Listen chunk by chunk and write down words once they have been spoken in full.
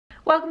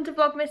Welcome to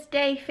Vlogmas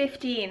Day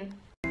 15.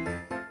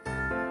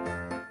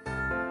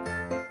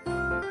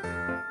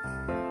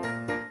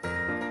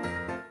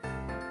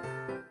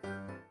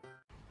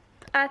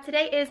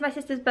 Today is my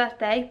sister's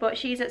birthday, but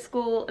she's at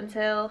school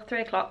until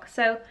 3 o'clock.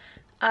 So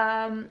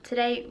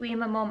today we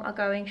and my mum are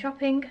going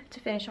shopping to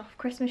finish off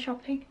Christmas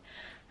shopping.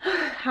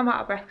 I'm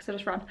out of breath because I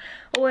just ran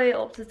all the way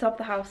up to the top of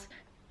the house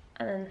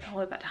and then all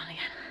the way back down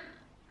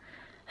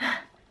again.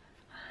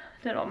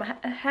 Don't know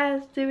what my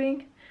hair's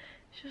doing.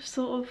 It's just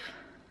sort of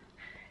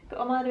got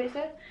on my way.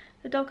 So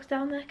the dog's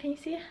down there, can you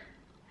see her?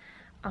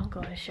 I'll go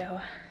and show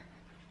her.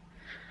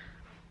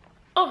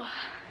 Oh,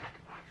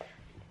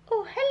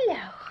 hello.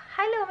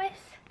 Hello, miss.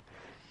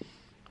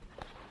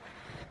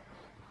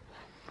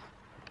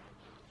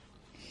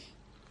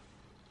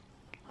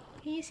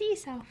 Can you see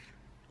yourself?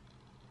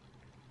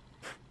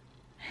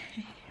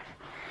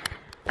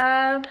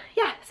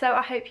 Yeah, so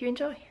I hope you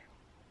enjoy.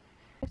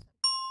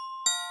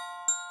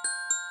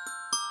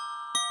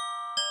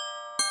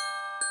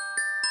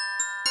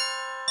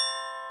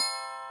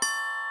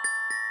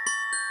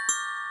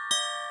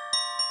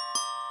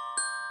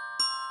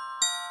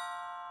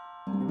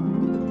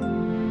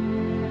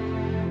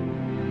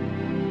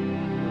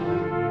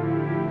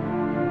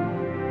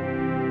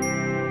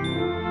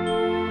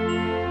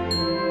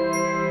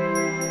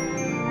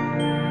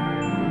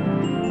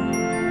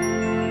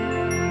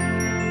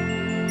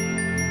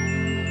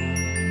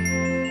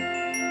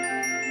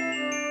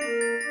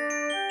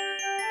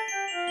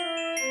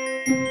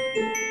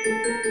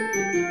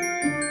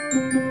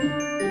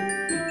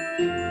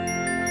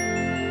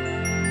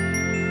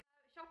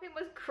 Shopping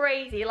was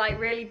crazy, like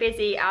really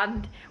busy,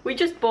 and we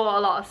just bought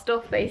a lot of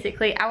stuff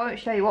basically. I won't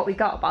show you what we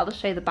got, but I'll just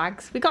show you the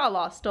bags. We got a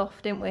lot of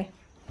stuff, didn't we?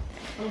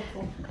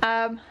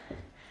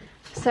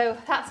 So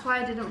that's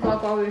why I didn't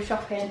vlog while we were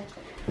shopping,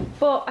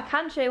 but I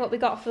can show you what we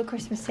got for the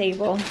Christmas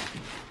table.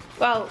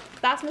 Well,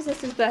 that's my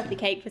sister's birthday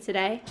cake for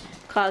today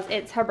because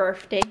it's her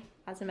birthday,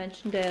 as I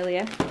mentioned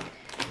earlier.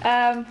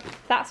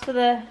 That's for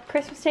the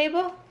Christmas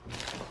table.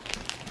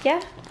 Yeah?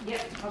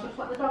 Yep, I'll just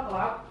let the dog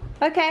out.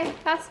 Okay,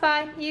 that's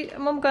fine.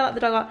 Mum go let the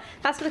dog out.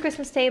 That's for the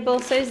Christmas table,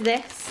 so is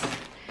this.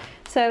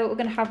 So we're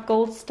gonna have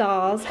gold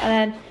stars,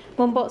 and then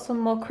Mum bought some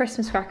more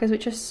Christmas crackers,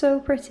 which are so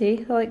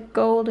pretty. They're like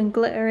gold and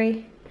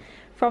glittery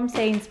from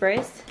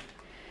Sainsbury's.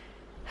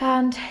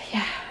 And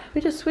yeah, we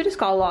just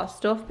got a lot of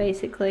stuff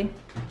basically.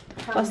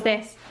 What's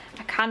this?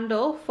 A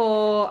candle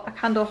for a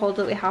candle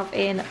holder that we have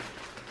in a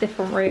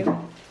different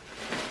room.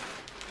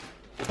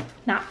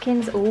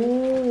 Napkins,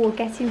 ooh,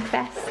 getting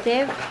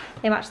festive.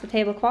 They match the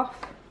tablecloth.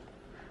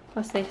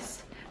 What's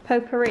this?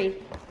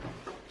 Potpourri.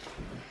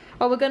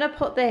 Well, we're gonna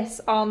put this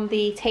on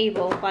the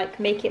table, like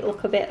make it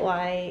look a bit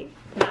like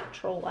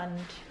natural and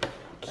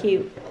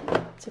cute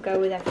to go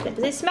with everything.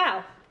 Does it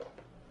smell?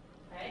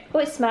 Oh,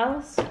 it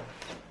smells. It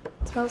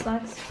smells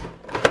nice.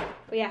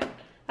 But yeah,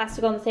 that's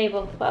to go on the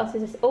table. What else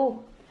is this?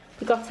 Oh,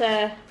 we got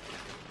a,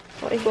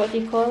 what do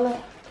you call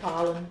it?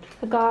 Garland.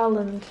 A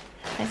garland.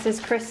 It says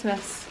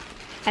Christmas.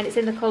 And it's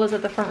in the colours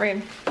of the front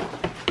room.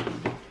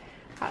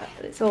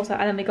 It's also,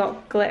 and then we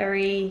got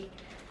glittery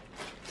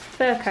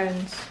fir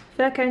cones.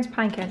 Fir cones,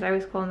 pine cones, I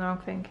always call them the wrong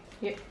thing.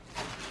 Yep.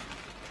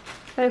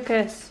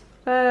 Focus,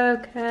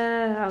 focus.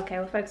 Okay,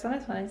 we'll focus on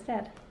this one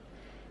instead.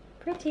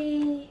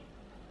 Pretty.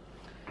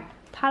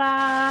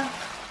 Ta-da!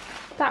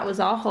 That was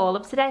our haul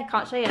of today.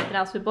 Can't show you anything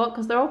else we bought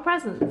because they're all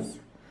presents.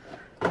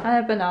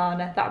 And a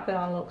banana. That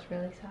banana looks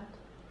really sad.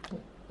 It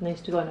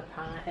needs to go in a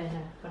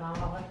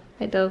banana.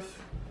 It does.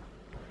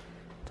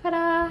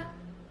 Ta-da!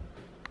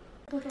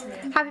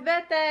 Happy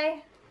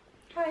birthday!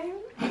 Hi.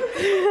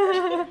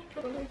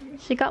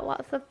 She got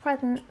lots of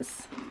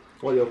presents.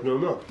 Why are you opening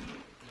them up?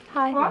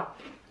 Hi. What?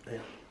 Yeah.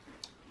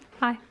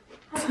 Hi.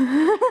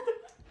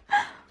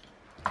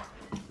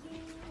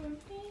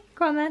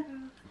 Go on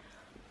then.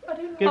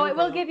 Oh, it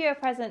will give you a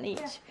present each.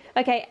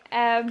 Yeah. Okay,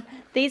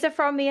 these are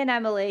from me and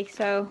Emily,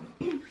 so.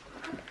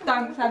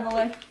 Thanks,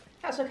 Emily.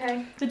 That's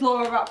okay. Did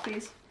Laura wrap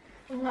these?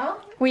 No.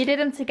 We did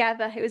them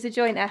together. It was a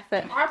joint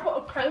effort. I put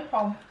a coat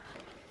on.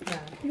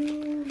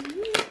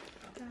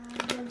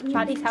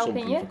 Maddie's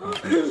helping you.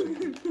 But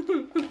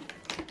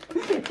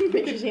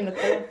you've seen the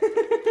colour.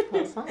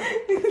 What's that?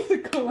 It's the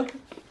colour.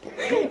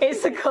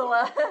 It's the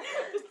colour.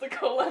 It's the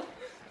colour.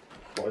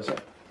 What is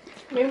it?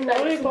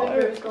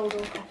 Rose gold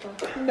or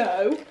copper.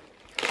 No.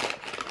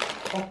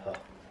 Copper.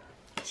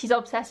 She's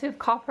obsessed with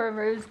copper and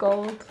rose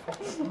gold.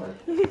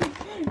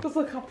 Just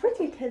look how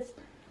pretty it is.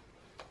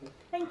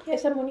 Thank you.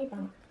 It's a money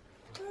bank.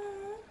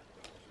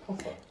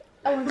 Copper.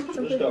 I want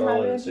something Just for got my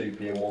all in room. 2p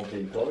and 1p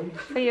coins.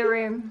 For your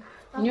room.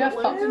 You have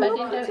fox bedding, Look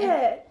don't at you?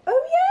 it.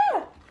 Oh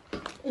yeah.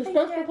 You're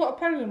supposed to put a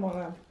penny in one of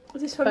them.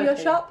 Is this from your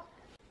Both shop?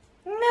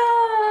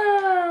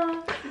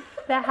 No.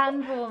 They're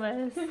hand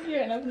warmers.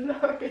 You're in a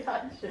No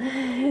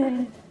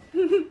reaction.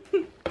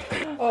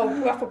 Oh,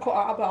 we have to cut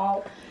that a bit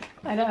out.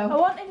 I I know.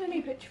 wanted a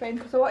new picture frame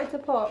because I wanted to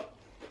put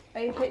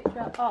a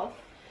picture of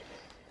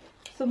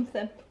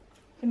something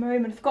in my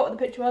room and I forgot what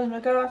the picture was and I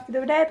go after the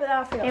other day, but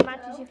now I feel It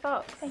matches your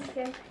fox. Thank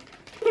you.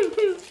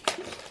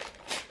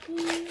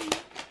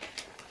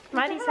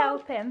 Maddie's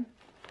helping.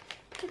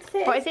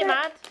 What is it,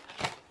 Mad?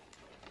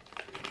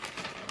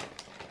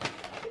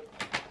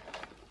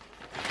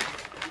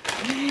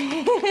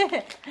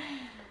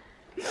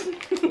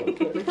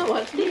 Not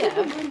watched it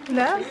yet.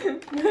 No.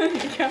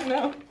 You can't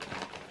know.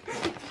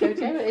 Show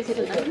Jay what it is, you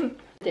don't know.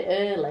 Did it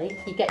early,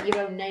 you get your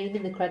own name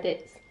in the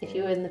credits if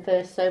you were in the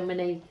first so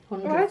many Why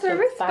is hundreds there a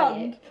to buy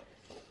wristband? it.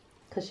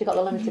 Because she got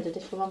the limited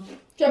edition one.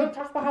 Joe and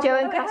Casper have Joe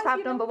and Oh, it has Cass have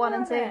your number 1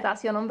 and 2. number on it.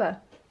 That's your number.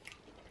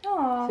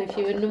 Aww. So if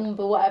you were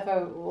number whatever,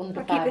 under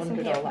I'll keep this in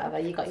 500 here. or whatever,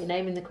 you got your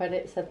name in the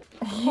credits. So,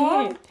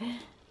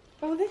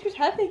 Oh, this was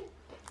heavy.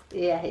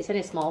 yeah, it's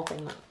only a small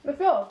thing, that.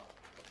 Before?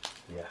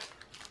 Yeah.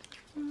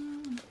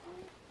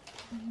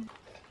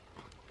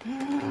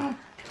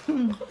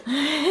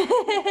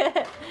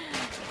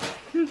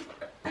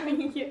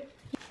 Thank you.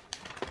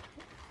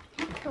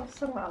 Oh,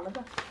 so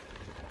Oliver.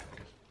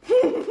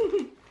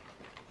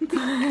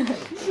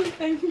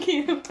 Thank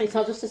you. It's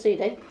not just a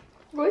CD,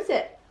 What is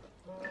it?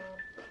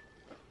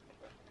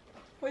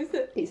 What is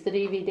it? it's the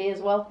DVD as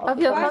well. Of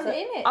your Why is concert.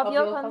 it in it? Of Of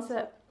your your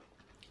concert.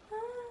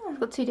 Ah,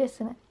 Got 2 discs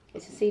in it.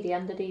 It's a CD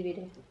and a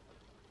DVD.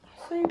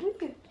 so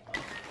weird.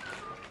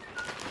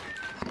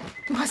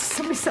 Why does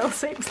somebody sell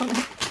 6 on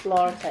it?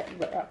 Laura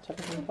wrapped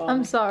everything for I'm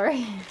me.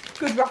 sorry.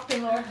 Good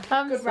wrapping, Laura.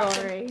 I'm Good wrapping.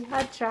 sorry.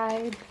 I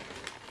tried.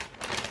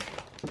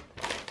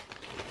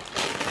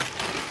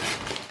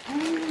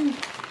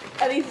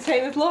 Are these the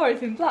same as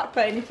Laura's in black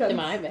by any They chance?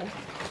 might be.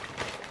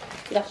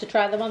 You'd have to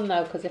try them on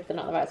though, because if they're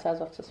not the right size,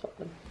 we'll have to swap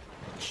them.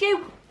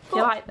 Shoot! Do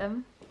you like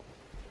them?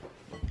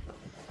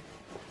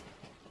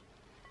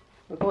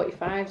 We're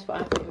 45s, but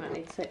I think we might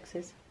need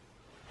 6s.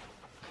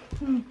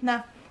 No,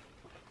 Are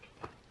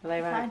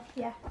they right? fine.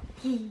 Yeah.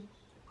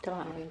 Don't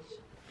like those.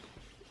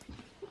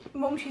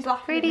 Mum, she's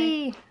laughing at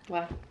me. Pretty.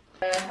 Well,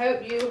 I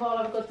hope you all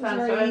have a good time.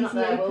 Very Sorry I'm not easy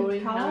there. We'll open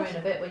ring card. Hannah in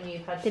a bit when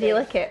you've had Did he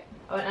lick it?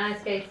 I went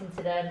ice skating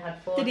today and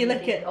had 4. Did he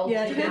lick it?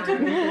 Yeah, he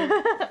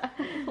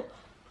did.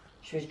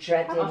 She was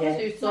dreading I'll have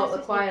it. to sort the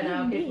choir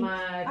now. Give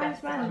my I'm best to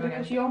smiling Hannah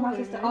because again. you're my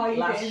sister. Oh, you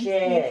Last didn't.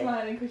 year. You're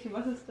smiling because you're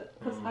my sister.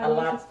 Because A I'm my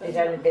lad, sister. he'd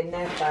only been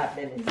there 5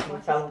 minutes and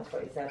he told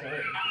what he said.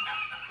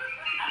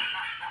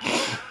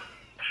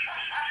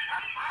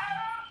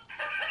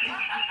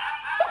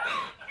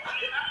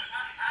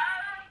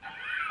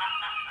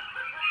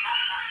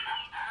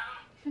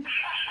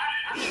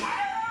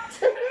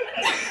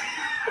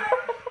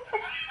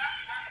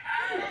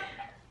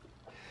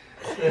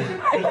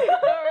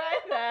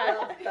 Alright there.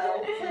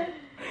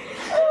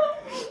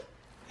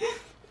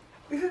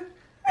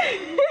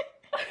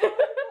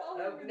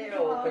 Open it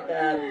up with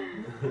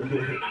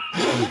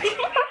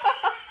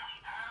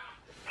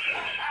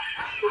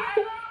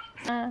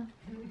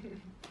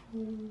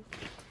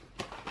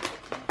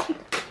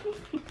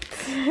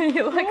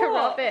You look like a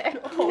rabbit.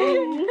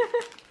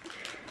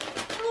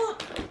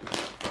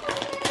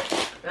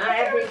 Right,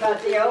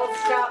 everybody, all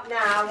stop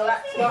now.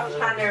 Let's watch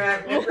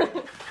Hannah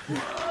open.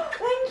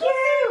 Thank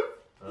you.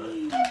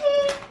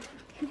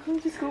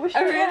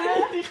 I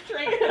really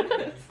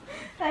straight.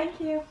 Thank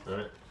you.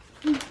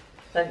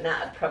 Then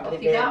that'd probably Off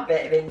be you a go.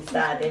 bit of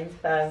inside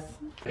info.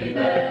 Happy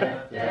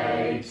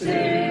birthday to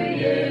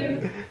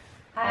you.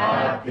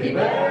 Happy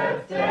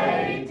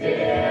birthday,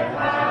 dear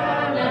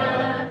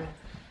Hannah.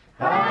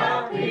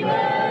 Happy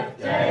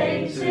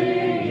birthday to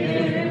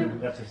you.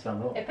 You have to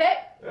stand up. Hip hip.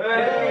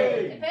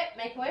 Hey! Hip hip.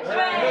 Make a wish.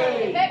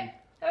 Hooray! Hip hip.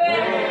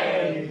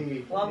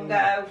 Hey! One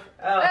go.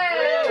 Oh.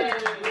 Hey!